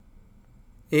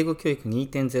英語教育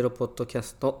 2.0 ポッドキャ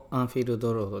ストアンフィール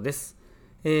ドロードです。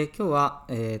今日は、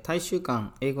大衆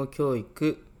間英語教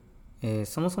育、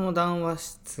そもそも談話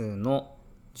室の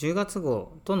10月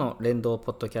号との連動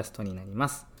ポッドキャストになりま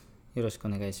す。よろしくお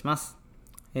願いします。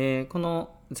こ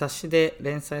の雑誌で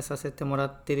連載させてもら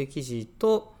っている記事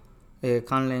と、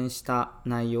関連した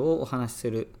内容をお話しす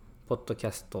るポッドキ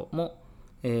ャストも、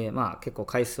結構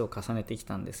回数を重ねてき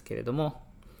たんですけれども、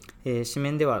紙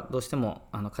面ではどうしても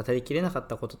語りきれなかっ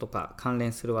たこととか関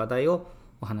連する話題を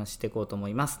お話ししていこうと思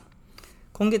います。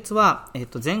今月は、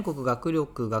全国学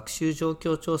力学習状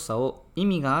況調査を意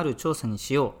味がある調査に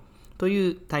しようとい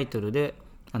うタイトルで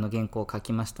原稿を書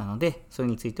きましたので、それ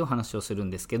についてお話をするん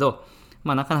ですけど、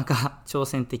なかなか挑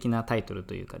戦的なタイトル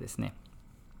というかですね、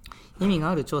意味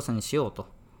がある調査にしようと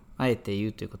あえて言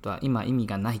うということは、今意味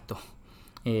がないと、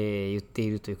言ってい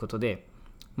るということで、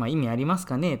意味あります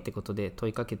かねってことで問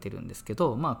いかけてるんですけ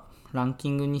ど、ランキ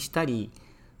ングにしたり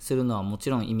するのはもち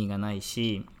ろん意味がない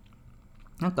し、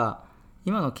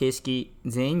今の形式、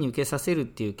全員に受けさせるっ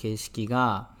ていう形式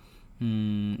が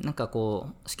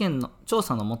試験の調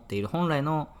査の持っている本来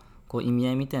の意味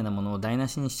合いみたいなものを台無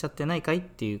しにしちゃってないかいっ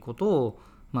ていうことを、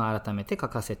改めて書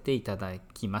かせていただ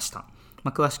きました。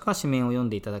詳しくは紙面を読ん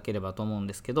でいただければと思うん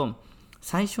ですけど、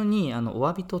最初にお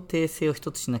詫びと訂正を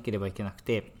一つしなければいけなく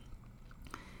て、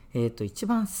一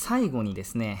番最後にで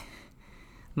すね、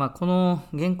この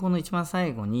原稿の一番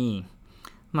最後に、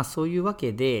そういうわ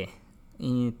けで、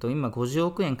今50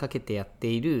億円かけてやって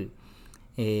いる、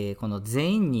この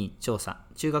全員に調査、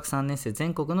中学3年生、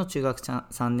全国の中学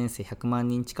3年生100万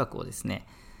人近くをですね、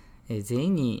全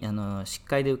員にしっ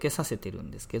かりで受けさせてる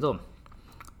んですけど、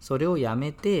それをや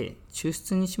めて抽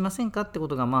出にしませんかってこ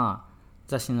とが、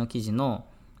雑誌の記事の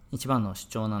一番の主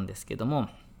張なんですけども、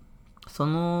そ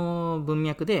の文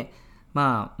脈で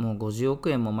もう50億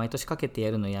円も毎年かけて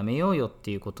やるのやめようよって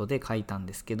いうことで書いたん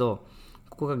ですけど、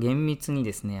ここが厳密に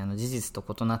ですね、事実と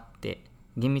異なって、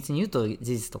厳密に言うと事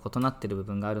実と異なっている部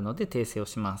分があるので訂正を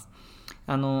します。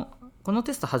この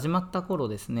テスト始まった頃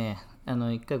ですね、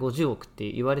1回50億って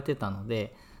言われてたの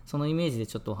で、そのイメージで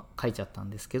ちょっと書いちゃったん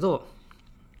ですけど、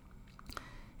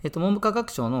文部科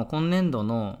学省の今年度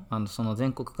のその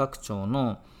全国学庁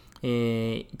の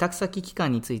委託先機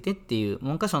関についてっていう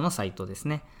文科省のサイトです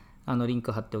ね、リン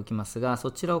ク貼っておきますが、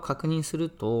そちらを確認する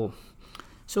と、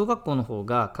小学校の方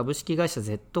が株式会社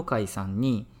Z 会さん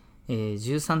に、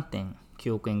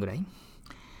13.9 億円ぐらい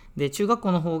で、中学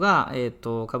校の方が、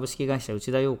株式会社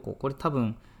内田洋子、これ多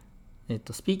分、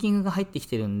スピーキングが入ってき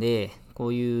てるんで、こ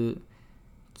ういう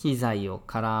機材を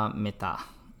絡めた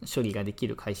処理ができ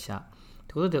る会社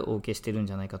ということでお受けしてるん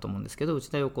じゃないかと思うんですけど、内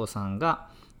田洋子さんが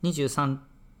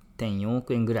23.4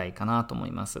 億円ぐらいかなと思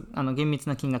います。厳密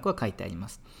な金額は書いてありま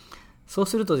す。そう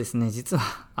するとですね、実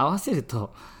は合わせる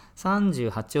と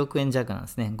38億円弱なんで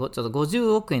すね。ちょっと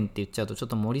50億円って言っちゃうとちょっ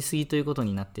と盛りすぎということ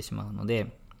になってしまうの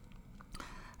で、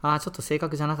ちょっと正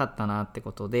確じゃなかったなって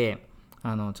ことで、ち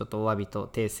ょっとお詫びと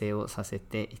訂正をさせ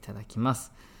ていただきま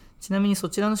す。ちなみにそ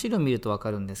ちらの資料を見ると分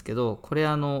かるんですけど、これ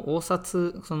応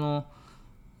札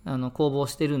公募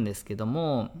してるんですけど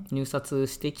も、入札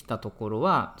してきたところ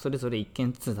はそれぞれ1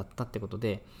件ずつだったってこと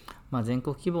で、全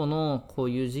国規模のこう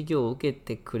いう事業を受け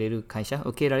てくれる会社、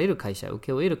受けられる会社、請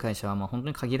け負える会社は本当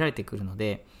に限られてくるの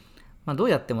で、どう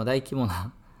やっても大規模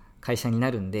な会社にな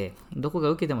るんで、どこ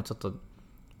が受けてもちょっと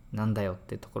なんだよっ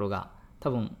てところが多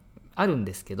分あるん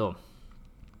ですけど、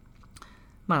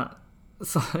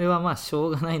それはしょ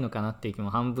うがないのかなっていう気も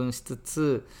半分しつ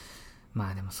つ、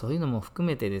でもそういうのも含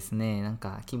めてですね、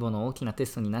規模の大きなテ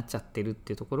ストになっちゃってるっ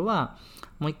ていうところは、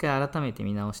もう一回改めて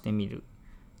見直してみる、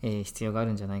必要があ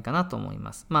るんじゃないかなと思い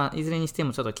ます。いずれにして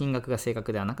もちょっと金額が正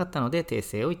確ではなかったので訂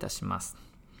正をいたします。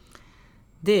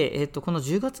で、この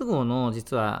10月号の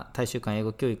実は大衆間英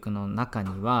語教育の中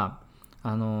には、こ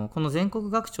の全国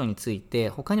学長について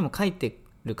他にも書いて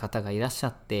る方がいらっしゃ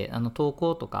って、投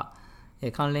稿とか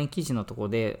関連記事のところ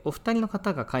でお二人の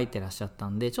方が書いてらっしゃった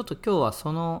んで、ちょっと今日は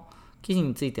その記事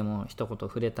についても一言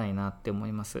触れたいなって思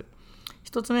います。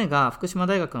一つ目が福島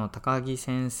大学の高木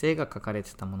先生が書かれ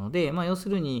てたもので、要す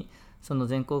るにその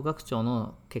全国学長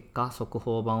の結果速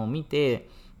報版を見て、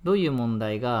どういう問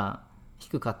題が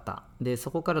低かった、で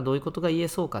そこからどういうことが言え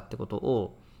そうかってこと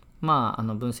を、分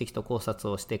析と考察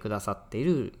をしてくださってい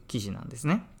る記事なんです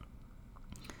ね。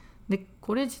で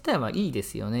これ自体はいいで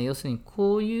すよね。要するに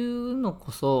こういうの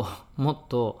こそもっ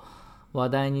と話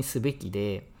題にすべき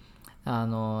で、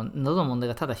喉の問題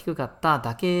がただ低かった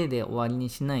だけで終わりに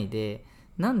しないで、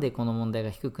なんでこの問題が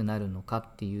低くなるのか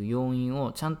っていう要因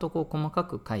をちゃんと細か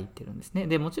く書いてるんですね。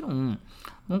でもちろん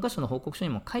文科省の報告書に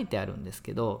も書いてあるんです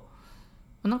けど、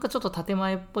なんかちょっと建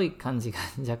前っぽい感じが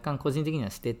若干個人的には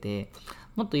してて、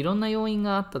もっといろんな要因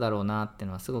があっただろうなっていう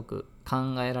のはすごく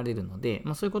考えられるので、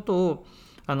そういうことを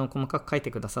細かく書い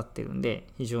てくださってるんで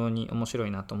非常に面白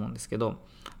いなと思うんですけど、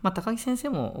高木先生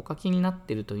もお書きになっ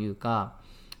てるというか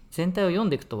全体を読ん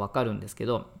でいくと分かるんですけ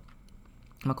ど、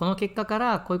この結果か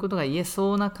らこういうことが言え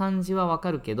そうな感じは分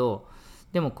かるけど、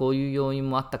でもこういう要因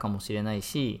もあったかもしれない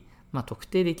し、特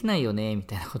定できないよねみ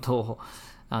たいなことを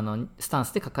スタン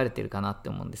スで書かれてるかなって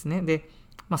思うんですね。で、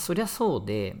そりゃそう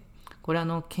で、これ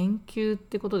研究っ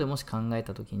てことでもし考え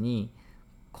たときに、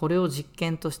これを実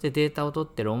験としてデータを取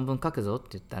って論文書くぞって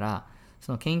言ったら、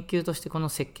その研究としてこの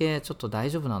設計ちょっと大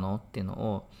丈夫なのっていうの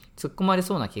を突っ込まれ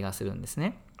そうな気がするんです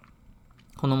ね。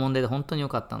この問題で本当に良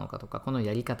かったのかとか、この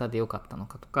やり方で良かったの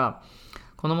かとか、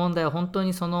この問題は本当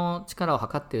にその力を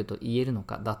測っていると言えるの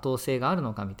か、妥当性がある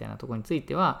のかみたいなところについ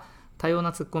ては多様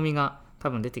な突っ込みが多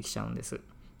分出てきちゃうんです。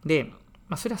で、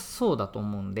それはそうだと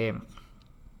思うんで、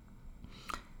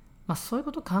そういう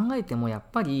ことを考えてもやっ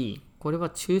ぱりこれは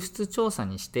抽出調査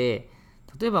にして、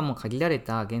例えばもう限られ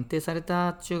た限定され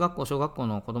た中学校小学校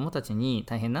の子どもたちに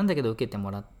大変なんだけど受けて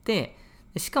もらって、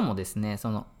しかもですね、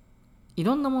い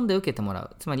ろんな問題を受けてもら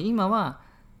う。つまり今は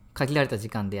限られた時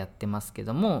間でやってますけ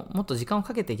ども、もっと時間を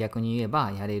かけて逆に言え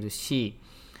ばやれるし、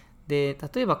で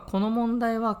例えばこの問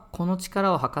題はこの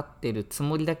力を測っているつ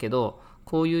もりだけど、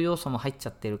こういう要素も入っちゃ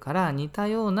ってるから似た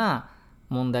ような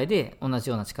問題で同じ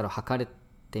ような力を測っ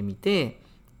てみて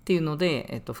っていうの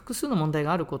で、複数の問題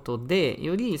があることで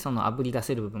よりあぶり出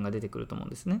せる部分が出てくると思うん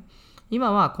ですね。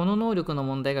今はこの能力の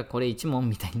問題がこれ1問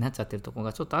みたいになっちゃってるところ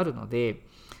がちょっとあるので、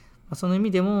その意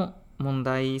味でも問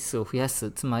題数を増や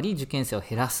す、つまり受験生を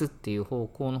減らすっていう方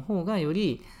向の方がよ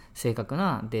り正確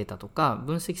なデータとか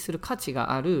分析する価値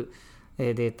がある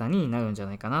データになるんじゃ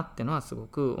ないかなっていうのはすご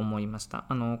く思いました。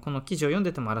この記事を読ん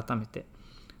でても改めて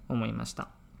思いました。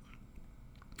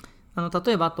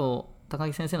例えばあと高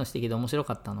木先生の指摘で面白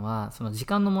かったのはその時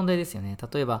間の問題ですよね。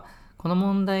例えばこの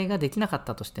問題ができなかっ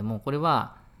たとしても、これ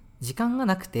は時間が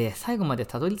なくて最後まで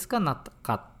たどり着かな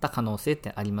かった可能性っ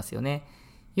てありますよね。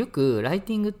よくライ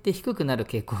ティングって低くなる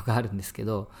傾向があるんですけ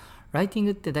ど、ライティン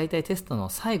グって大体テストの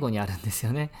最後にあるんです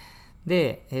よね。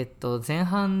で、前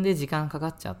半で時間かか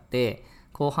っちゃって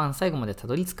後半最後までた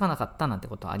どり着かなかったなんて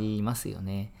ことありますよ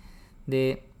ね。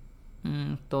で、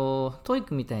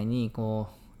TOEIC みたいに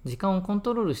時間をコン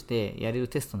トロールしてやれる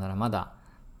テストならまだ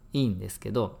いいんです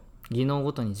けど、技能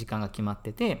ごとに時間が決まっ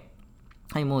てて、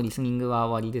はい、もうリスニングは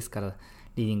終わりですから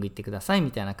リーディング行ってください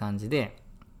みたいな感じで、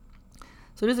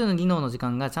それぞれの技能の時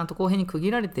間がちゃんと公平に区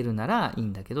切られてるならいい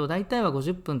んだけど、大体は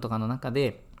50分とかの中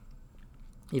で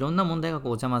いろんな問題が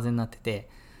ごちゃ混ぜになってて、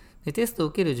でテストを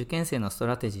受ける受験生のスト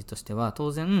ラテジーとしては、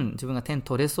当然自分が点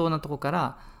取れそうなとこか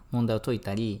ら問題を解い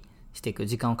たりしていく、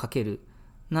時間をかける、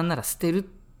なんなら捨てる、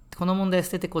この問題を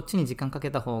捨ててこっちに時間か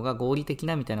けた方が合理的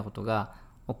なみたいなことが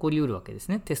起こりうるわけです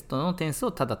ね。テストの点数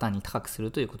をただ単に高くす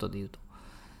るということでいうと。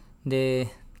で、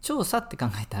調査って考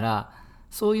えたら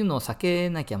そういうのを避け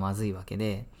なきゃまずいわけ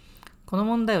で、この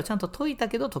問題をちゃんと解いた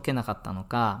けど解けなかったの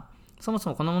か、そもそ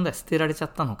もこの問題は捨てられちゃ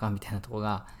ったのかみたいなところ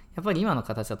がやっぱり今の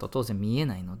形だと当然見え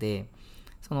ないので、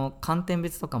その観点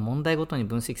別とか問題ごとに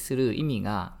分析する意味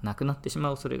がなくなってし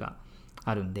まう恐れが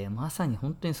あるんで、まさに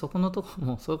本当にそこのところ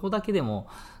も、そこだけでも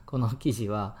この記事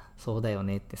はそうだよ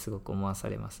ねってすごく思わさ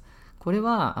れます。これ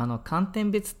は観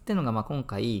点別っていうのが今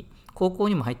回高校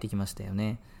にも入ってきましたよ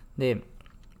ね。で、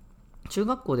中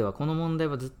学校ではこの問題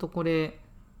はずっとこれ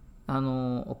起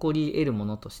こり得るも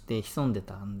のとして潜んで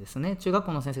たんですね。中学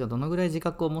校の先生がどのぐらい自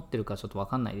覚を持ってるかちょっと分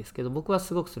かんないですけど、僕は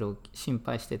すごくそれを心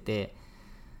配してて、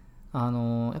や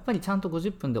っぱりちゃんと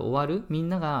50分で終わる、みん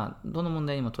ながどの問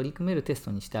題にも取り組めるテス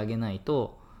トにしてあげない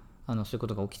とそういうこ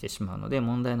とが起きてしまうので、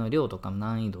問題の量とか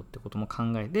難易度ってことも考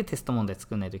えてテスト問題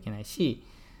作らないといけないし、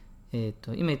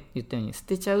今言ったように捨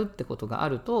てちゃうってことがあ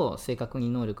ると正確に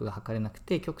能力が測れなく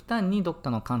て、極端にどっか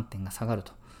の観点が下がる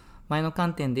と。前の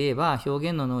観点で言えば表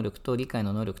現の能力と理解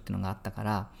の能力っていうのがあったか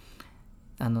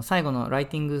ら、最後のライ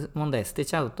ティング問題捨て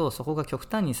ちゃうとそこが極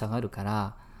端に下がるか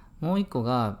ら、もう一個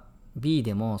が B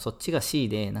でもそっちが C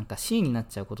でなんか C になっ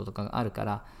ちゃうこととかがあるか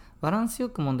ら、バランスよ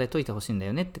く問題解いてほしいんだ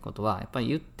よねってことはやっぱり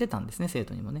言ってたんですね、生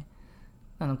徒にもね。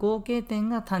合計点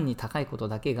が単に高いこと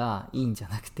だけがいいんじゃ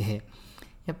なくて、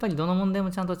やっぱりどの問題も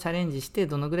ちゃんとチャレンジして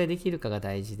どのぐらいできるかが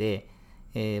大事で、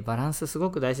バランスすご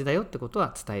く大事だよってこと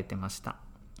は伝えてました。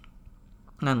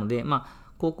なので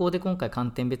高校で今回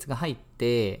観点別が入っ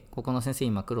て、ここの先生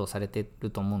今苦労されてる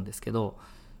と思うんですけど、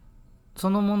そ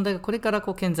の問題がこれから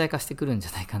顕在化してくるんじ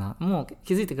ゃないかな。もう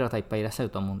気づいてくる方いっぱいいらっしゃる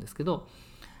と思うんですけど、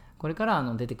これか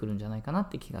ら出てくるんじゃないかなっ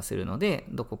て気がするので、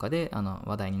どこかで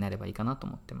話題になればいいかなと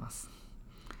思ってます。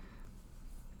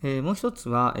もう一つ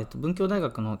は、文教大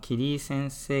学の桐井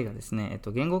先生がですね、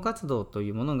言語活動と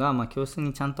いうものが、教室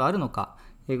にちゃんとあるのか、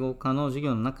英語科の授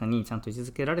業の中にちゃんと位置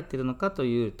づけられているのかと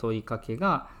いう問いかけ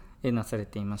がなされ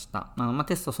ていました。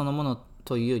テストそのもの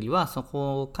というよりは、そ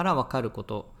こから分かるこ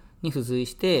とに付随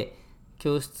して、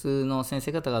教室の先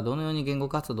生方がどのように言語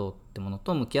活動ってもの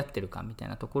と向き合っているかみたい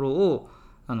なところを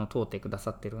問うてくださ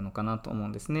っているのかなと思う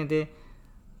んですね。で、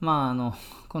この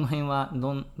辺は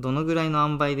どのぐらいの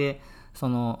塩梅でそ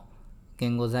の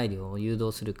言語材料を誘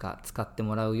導するか、使って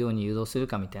もらうように誘導する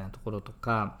かみたいなところと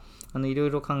か、いろい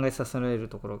ろ考えさせられる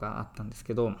ところがあったんです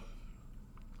けど、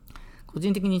個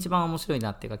人的に一番面白い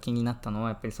なっていうか気になったのは、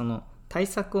やっぱりその対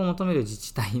策を求める自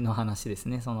治体の話です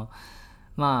ね。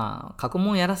過去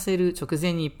問やらせる直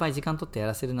前にいっぱい時間取ってや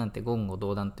らせるなんて言語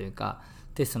道断というか、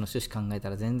テストの趣旨考えた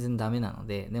ら全然ダメなの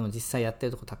で、でも実際やって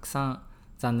るとこたくさん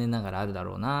残念ながらあるだ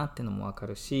ろうなっていうのも分か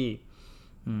るし、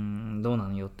どうな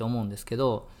のよって思うんですけ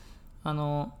ど、ち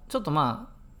ょっと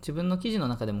自分の記事の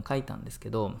中でも書いたんですけ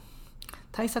ど、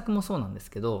対策もそうなんで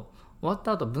すけど、終わっ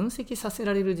た後分析させ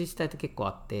られる自治体って結構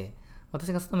あって、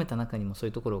私が勤めた中にもそう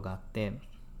いうところがあって、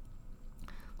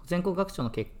全国学長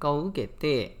の結果を受け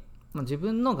て、自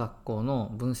分の学校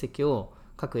の分析を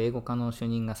各英語科の主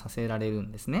任がさせられる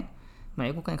んですね。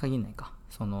英語科に限らないか、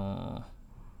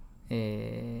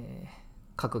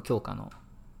各教科の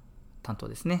担当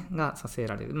ですねがさせ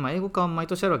られる。英語科は毎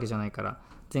年あるわけじゃないから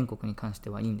全国に関して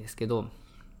はいいんですけど、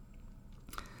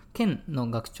県の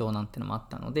学長なんてのもあっ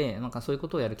たので、そういうこ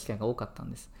とをやる機会が多かった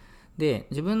んです。で、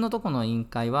自分のとこの委員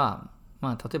会は、例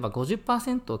えば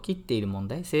 50% を切っている問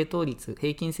題、平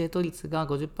均正答率が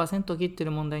 50% を切ってい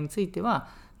る問題については、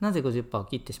なぜ 50% を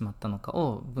切ってしまったのか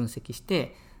を分析し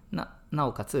て、な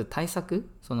おかつ対策、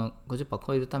その 50% を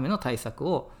超えるための対策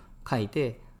を書い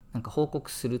て、報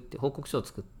告するって報告書を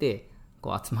作って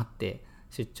集まって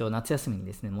夏休みに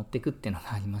ですね持っていくっていうの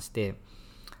がありまして、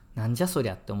なんじゃそり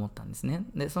ゃって思ったんですね。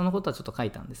でそのことはちょっと書い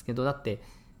たんですけど、だって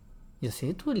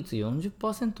正答率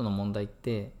 40% の問題っ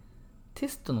てテ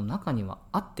ストの中には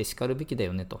あってしかるべきだ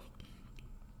よねと。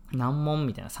難問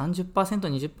みたいな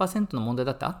 30%、20% の問題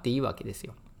だってあっていいわけです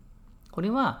よ。これ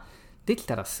はでき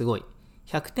たらすごい。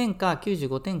100点か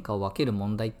95点かを分ける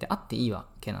問題ってあっていいわ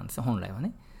けなんですよ、本来は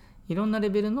ね。いろんなレ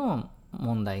ベルの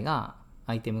問題が、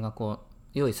アイテムが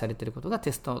用意されていることが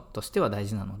テストとしては大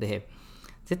事なので、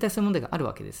絶対そういう問題がある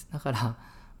わけです。だから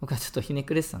僕はちょっとひね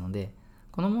くれてたので、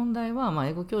この問題は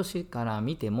英語教師から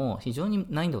見ても非常に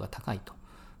難易度が高いと。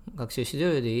学習指導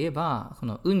要で言えば、こ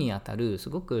のにあたるす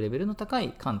ごくレベルの高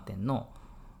い観点の、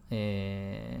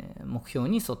目標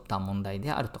に沿った問題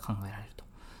であると考えられると。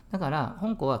だから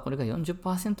本校はこれが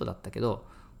 40% だったけど、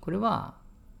これは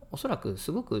おそらく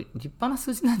すごく立派な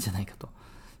数字なんじゃないかと。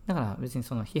だから別に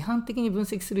その批判的に分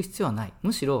析する必要はない。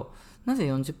むしろなぜ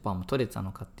 40% も取れてた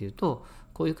のかっていうと、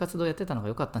こういう活動をやってたのが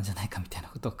良かったんじゃないかみたいな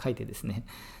ことを書いてですね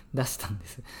出したんで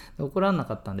す。怒らな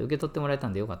かったんで受け取ってもらえた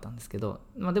んで良かったんですけど、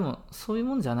でもそういう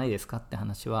もんじゃないですかって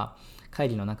話は会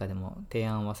議の中でも提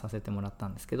案はさせてもらった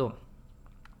んですけど、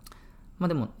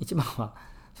でも一番は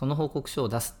その報告書を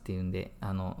出すっていうんで、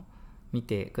見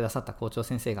てくださった校長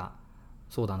先生が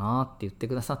そうだなって言って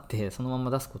くださって、そのま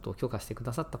ま出すことを許可してく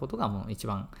ださったことがもう一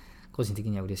番個人的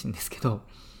には嬉しいんですけど、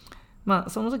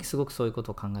その時すごくそういうこ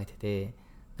とを考えてて、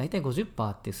だいたい 50%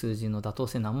 っていう数字の妥当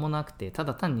性なんもなくて、た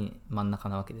だ単に真ん中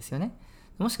なわけですよね。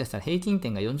もしかしたら平均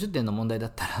点が40点の問題だ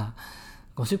ったら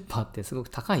50% ってすごく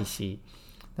高いし、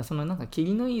その切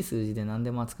りのいい数字で何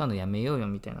でも扱うのやめようよ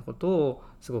みたいなことを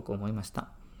すごく思いました。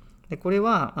でこれ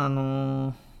は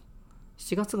7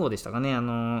月号でしたかね、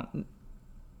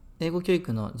英語教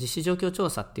育の実施状況調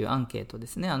査っていうアンケートで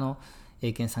すね、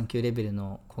英検3級レベル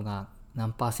の子が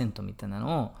何%みたいな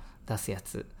のを出すや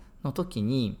つの時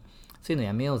に、そういうの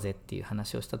やめようぜっていう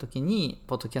話をした時に、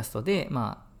ポッドキャストで、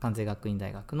関西学院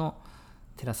大学の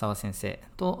寺澤先生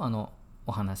と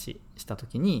お話しした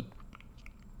時に、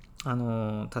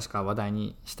確か話題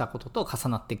にしたことと重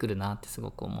なってくるなってすご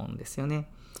く思うんですよね。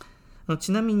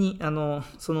ちなみに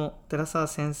その寺澤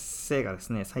先生がで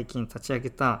すね、最近立ち上げ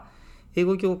た英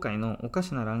語業界のおか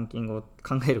しなランキングを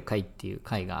考える会っていう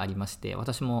会がありまして、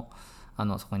私も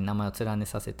そこに名前を連ね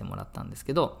させてもらったんです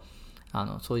けど、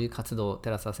そういう活動を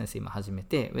寺澤先生今始め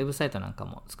て、ウェブサイトなんか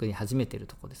も作り始めている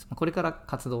ところです。これから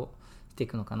活動してい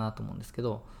くのかなと思うんですけ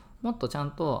ど、もっとちゃ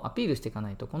んとアピールしていか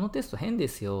ないと、このテスト変で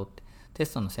すよってテ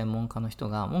ストの専門家の人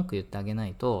が文句言ってあげな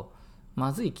いと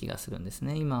まずい気がするんです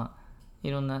ね。今い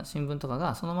ろんな新聞とか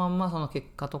がそのまんまその結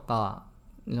果とか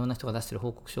いろんな人が出してる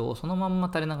報告書をそのまんま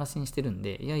垂れ流しにしてるん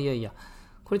で、いや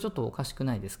これちょっとおかしく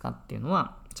ないですかっていうの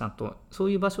はちゃんとそ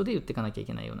ういう場所で言っていかなきゃい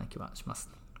けないような気はします。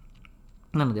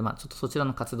なのでちょっとそちら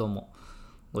の活動も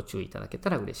ご注意いただけた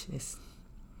ら嬉しいです。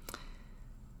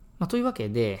というわけ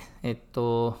で、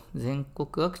全国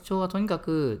学長はとにか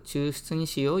く抽出に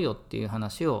しようよっていう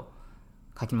話を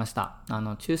書きました。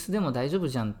抽出でも大丈夫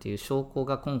じゃんっていう証拠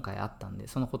が今回あったんで、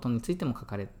そのことについても書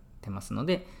かれてますの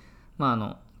で、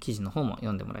記事の方も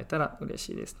読んでもらえたら嬉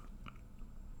しいです。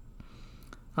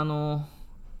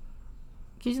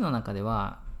記事の中で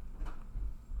は、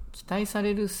期待さ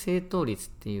れる正答率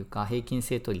っていうか、平均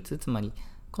正答率、つまり、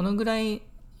このぐらい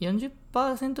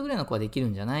 40% ぐらいの子はできる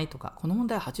んじゃないとか、この問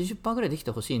題は 80% ぐらいできて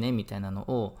ほしいねみたいなの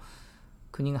を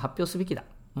国が発表すべきだ。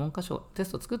文科省、テ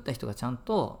スト作った人がちゃん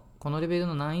とこのレベル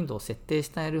の難易度を設定し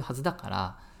ているはずだか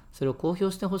ら、それを公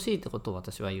表してほしいってことを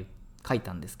私は書い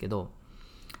たんですけど、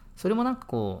それも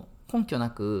根拠な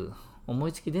く思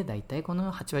いつきでだいたいこ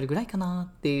の8割ぐらいかな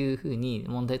っていうふうに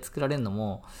問題作られるの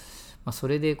も、そ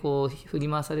れで振り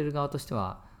回される側として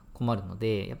は困るの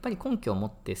で、やっぱり根拠を持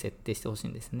って設定してほしい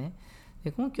んですね。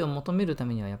で、根拠を求めるた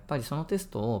めにはやっぱりそのテス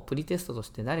トをプリテストとし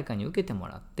て誰かに受けても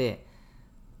らって、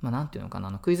なんていうのか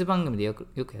な、クイズ番組でよく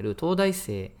やる東大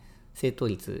生正答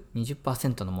率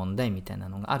 20% の問題みたいな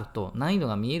のがあると難易度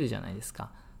が見えるじゃないです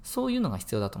か。そういうのが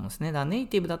必要だと思うんですね。だからネイ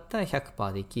ティブだったら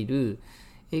 100% できる、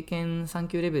英検3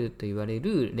級レベルと言われ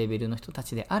るレベルの人た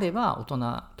ちであれば、大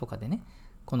人とかでね、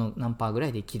この何パーぐら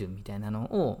いできるみたいなの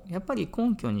をやっぱり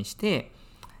根拠にして、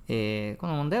こ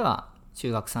の問題は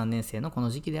中学3年生のこの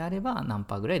時期であれば何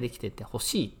パーぐらいできてってほ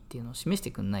しいっていうのを示し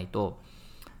てくんないと、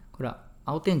これは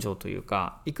青天井という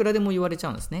か、いくらでも言われちゃ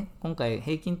うんですね。今回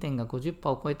平均点が 50%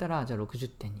 を超えたら、じゃあ60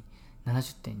点に、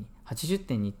70点に、80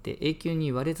点にって永久に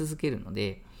言われ続けるの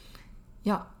で、い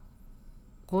や、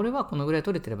これはこのぐらい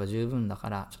取れてれば十分だか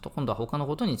ら、ちょっと今度は他の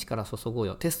ことに力注ごう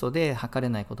よ。テストで測れ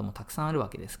ないこともたくさんあるわ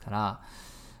けですから、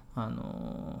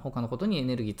他のことにエ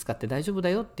ネルギー使って大丈夫だ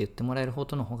よって言ってもらえるこ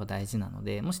との方が大事なの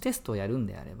で、もしテストをやるん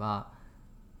であれば、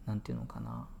なんていうのか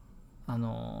な、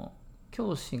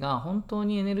教師が本当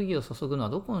にエネルギーを注ぐのは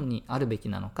どこにあるべき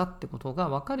なのかってことが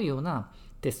分かるような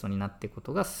テストになっていくこ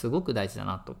とがすごく大事だ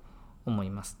なと思い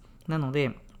ます。なの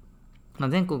で、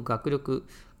全国学力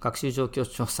学習状況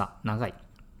調査、長い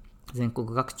全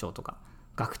国学長とか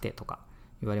学定とか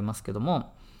言われますけど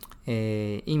も、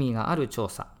意味がある調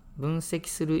査、分析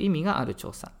する意味がある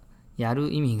調査、や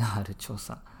る意味がある調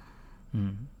査、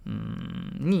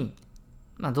に、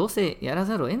どうせやら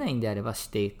ざるを得ないんであればし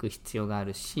ていく必要があ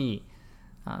るし、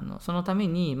そのため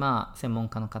に専門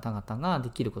家の方々がで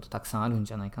きることたくさんあるん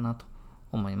じゃないかなと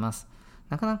思います。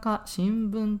なかなか新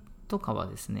聞とかは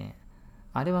ですね、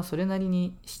あれはそれなり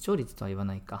に視聴率とは言わ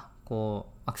ないか、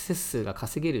アクセス数が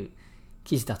稼げる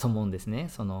記事だと思うんですね。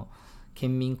その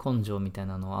県民根性みたい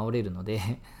なのを煽れるので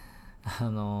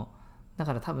だ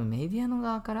から多分メディアの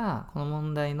側からこの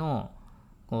問題の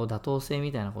妥当性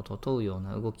みたいなことを問うよう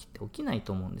な動きって起きない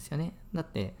と思うんですよね。だっ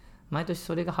て毎年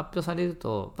それが発表される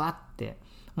とバッて、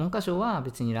文科省は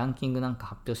別にランキングなんか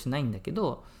発表しないんだけ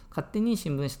ど、勝手に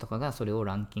新聞紙とかがそれを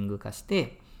ランキング化し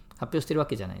て発表してるわ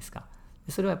けじゃないですか。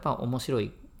それはやっぱ面白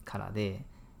いからで、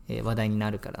話題にな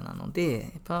るからなので、や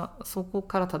っぱそこ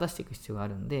から正していく必要があ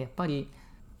るんで、やっぱり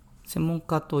専門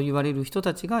家と言われる人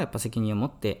たちがやっぱ責任を持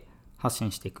って発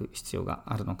信していく必要が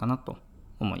あるのかなと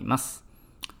思います。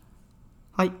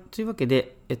はい、というわけ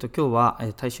で、今日は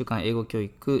大衆間英語教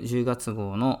育10月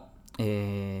号の、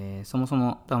そもそ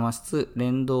も談話室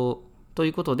連動とい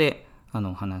うことで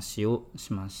お話を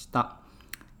しました。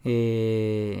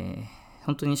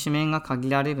本当に紙面が限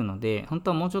られるので、本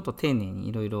当はもうちょっと丁寧に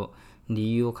いろいろ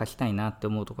理由を書きたいなって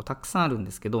思うところたくさんあるん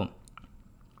ですけど、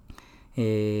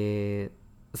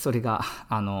それが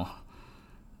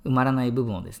埋まらない部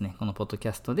分をですね、このポッドキ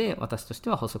ャストで私として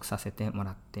は補足させても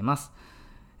らってます。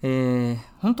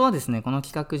本当はですね、この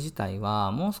企画自体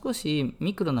はもう少し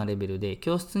ミクロなレベルで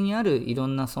教室にあるいろ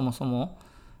んなそもそも、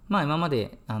今ま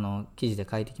で記事で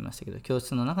書いてきましたけど、教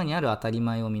室の中にある当たり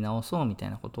前を見直そうみたい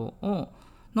なこと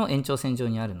の延長線上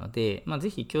にあるので、ぜ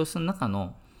ひ教室の中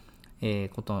の、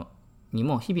ことに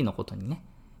も日々のことにね、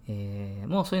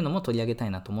もうそういうのも取り上げた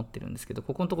いなと思ってるんですけど、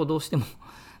ここのところどうしても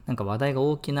なんか話題が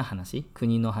大きな話、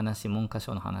国の話、文科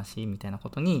省の話みたいなこ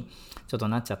とにちょっと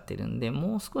なっちゃってるんで、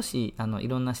もう少しい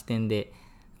ろんな視点で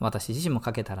私自身も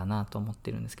書けたらなと思っ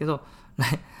てるんですけど、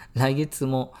来月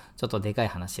もちょっとでかい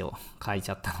話を書い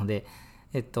ちゃったので、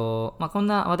こん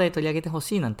な話題取り上げてほ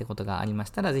しいなんてことがありまし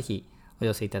たら、ぜひお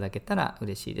寄せいただけたら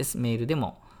嬉しいです。メールで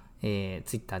も、ツイ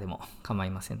ッターでも構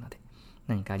いませんので、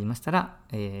何かありましたら、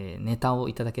ネタを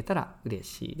いただけたら嬉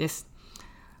しいです。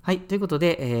はい、ということ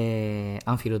で、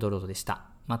アンフィールドロードでした。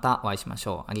またお会いしまし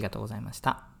ょう。ありがとうございまし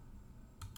た。